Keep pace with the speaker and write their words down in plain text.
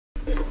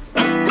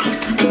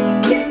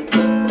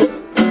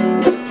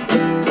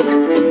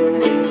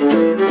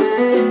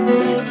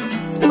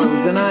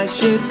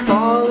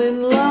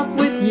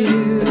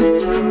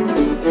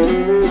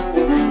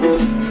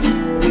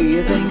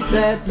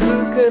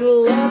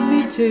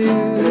too.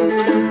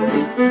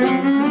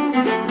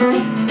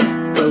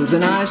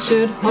 Supposing I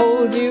should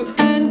hold you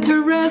and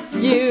caress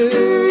you,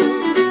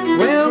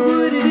 well,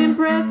 would it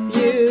impress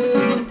you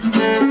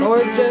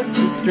or just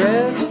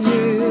distress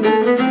you?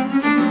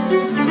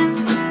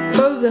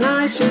 Supposing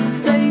I should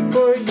say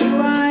for you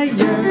I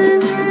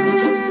yearn,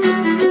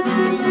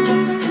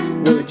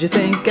 would you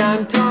think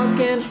I'm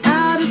talking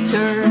out of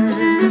turn?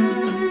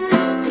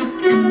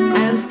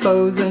 And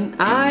supposing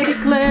I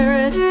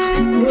declare it,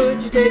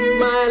 would you take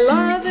my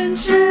love and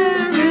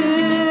share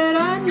it?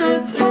 I'm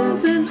not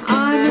supposing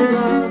I'm in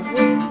love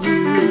with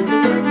you.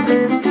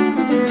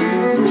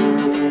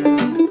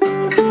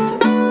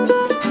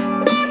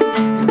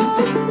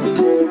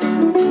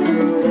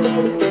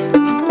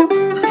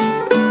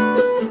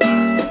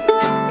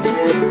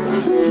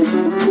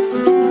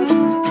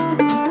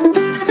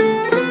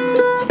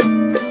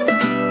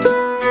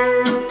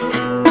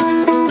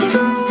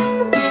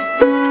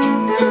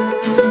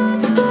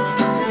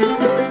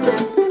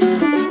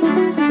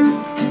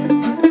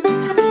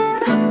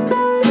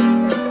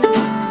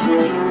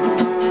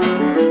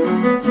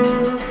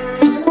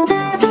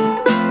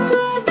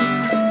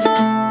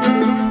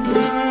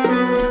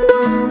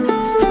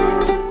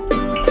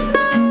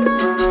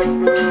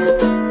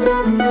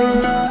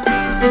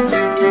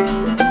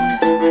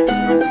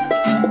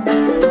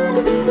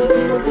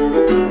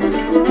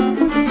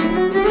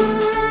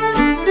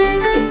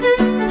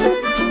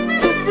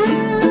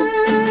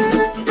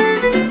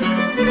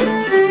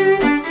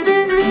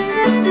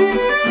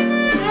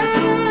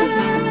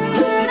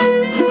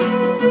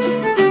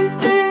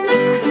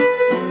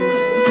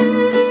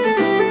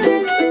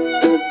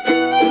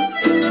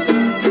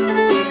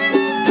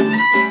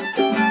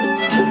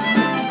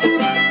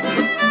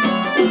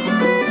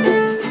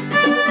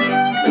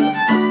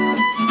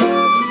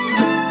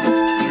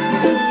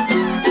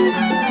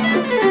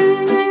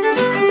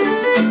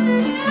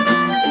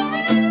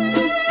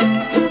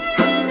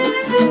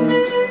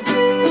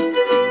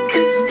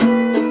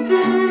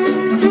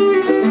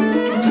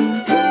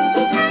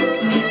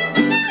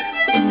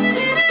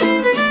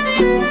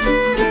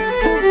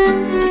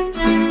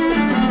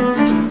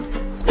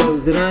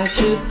 That I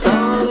should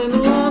fall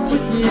in love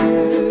with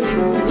you.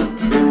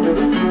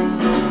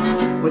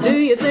 Well, do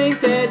you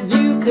think that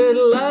you could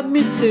love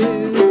me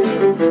too?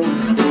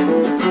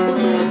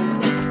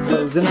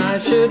 Supposing I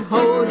should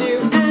hold you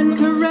and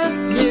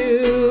caress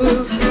you,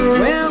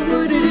 well,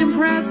 would it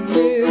impress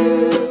you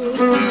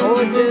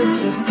or just